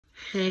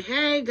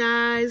Hey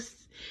guys,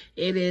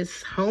 it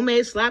is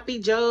homemade Sloppy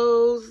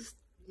Joe's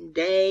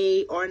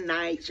day or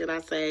night, should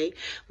I say.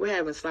 We're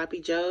having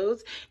Sloppy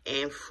Joe's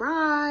and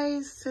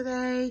fries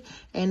today,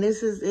 and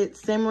this is it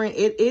simmering.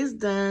 It is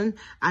done.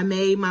 I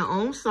made my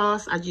own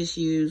sauce. I just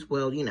used,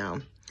 well, you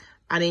know,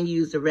 I didn't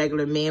use the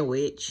regular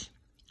Manwich.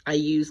 I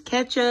used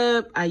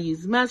ketchup, I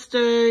used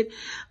mustard,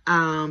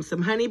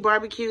 some honey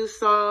barbecue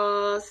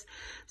sauce,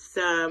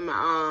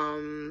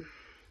 some,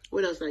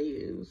 what else I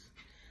use?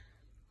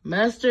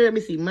 Mustard, let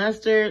me see,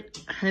 mustard,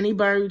 honey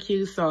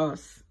barbecue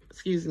sauce,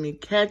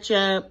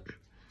 ketchup,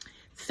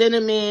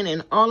 cinnamon,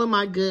 and all of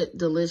my good,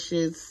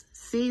 delicious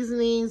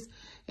seasonings.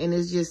 And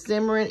it's just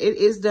simmering. It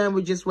is done.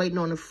 We're just waiting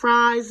on the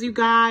fries, you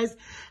guys.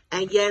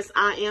 And yes,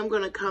 I am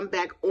going to come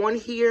back on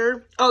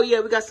here. Oh, yeah,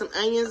 we got some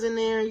onions in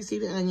there. You see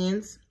the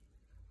onions.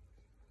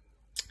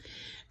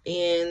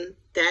 And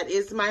that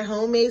is my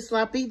homemade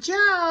Sloppy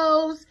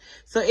Joe's.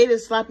 So it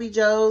is Sloppy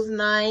Joe's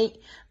night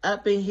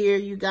up in here,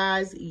 you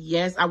guys.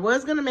 Yes, I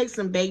was going to make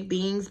some baked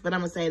beans, but I'm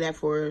going to say that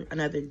for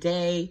another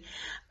day.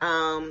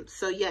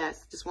 So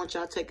yes, just want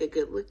y'all to take a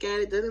good look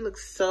at it. Doesn't it look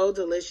so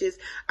delicious?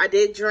 I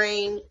did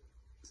drain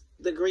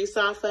the grease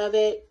off of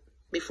it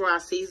before I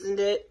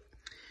seasoned it.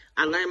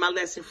 I learned my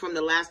lesson from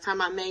the last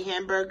time I made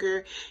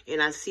hamburger,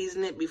 and I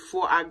seasoned it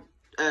before I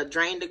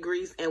drain the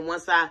grease. And when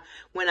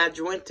I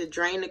went to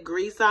drain the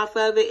grease off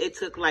of it, it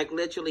took like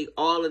literally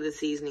all of the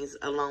seasonings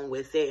along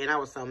with it, and I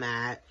was so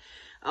mad.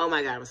 Oh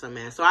my God, I was so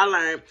mad. So I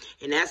learned,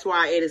 and that's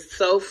why it is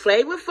so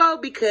flavorful,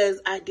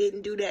 because I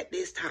didn't do that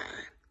this time.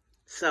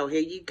 So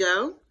here you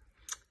go.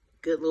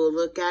 Good little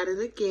look at it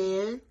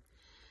again.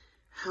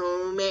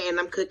 Homemade, and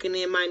I'm cooking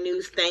in my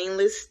new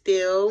stainless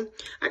steel.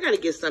 I gotta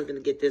get something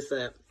to get this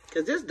up,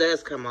 because this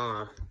does come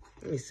off.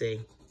 Let me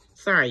see.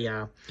 Sorry,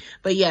 y'all.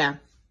 But yeah.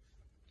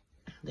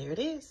 There it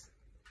is.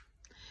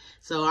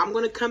 So I'm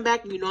going to come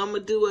back. You know, I'm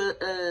going to do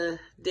a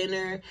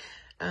dinner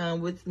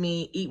with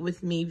me, eat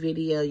with me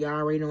video. Y'all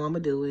already know I'm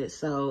going to do it.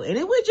 So, and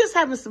then we're just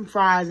having some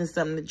fries and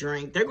something to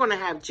drink. They're going to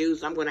have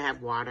juice. I'm going to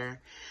have water.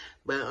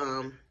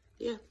 But,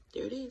 yeah,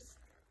 there it is.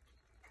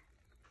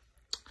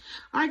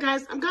 All right,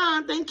 guys, I'm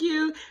gone. Thank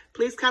you.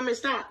 Please comment,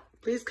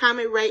 Please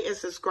comment, rate, and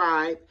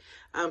subscribe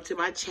to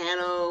my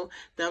channel.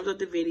 Thumbs up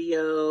the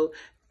video.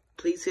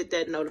 Please hit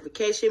that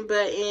notification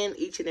button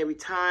each and every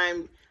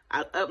time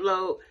I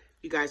upload.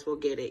 You guys will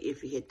get it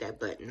if you hit that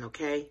button,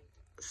 okay?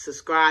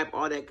 Subscribe,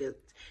 all that good.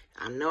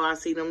 I know I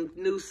see them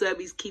new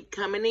subbies keep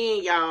coming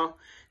in, y'all.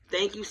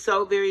 Thank you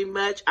so very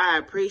much. I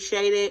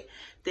appreciate it.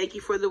 Thank you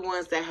for the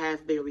ones that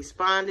have been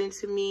responding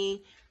to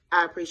me.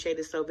 I appreciate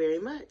it so very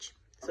much.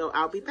 So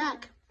I'll be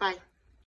back. Bye.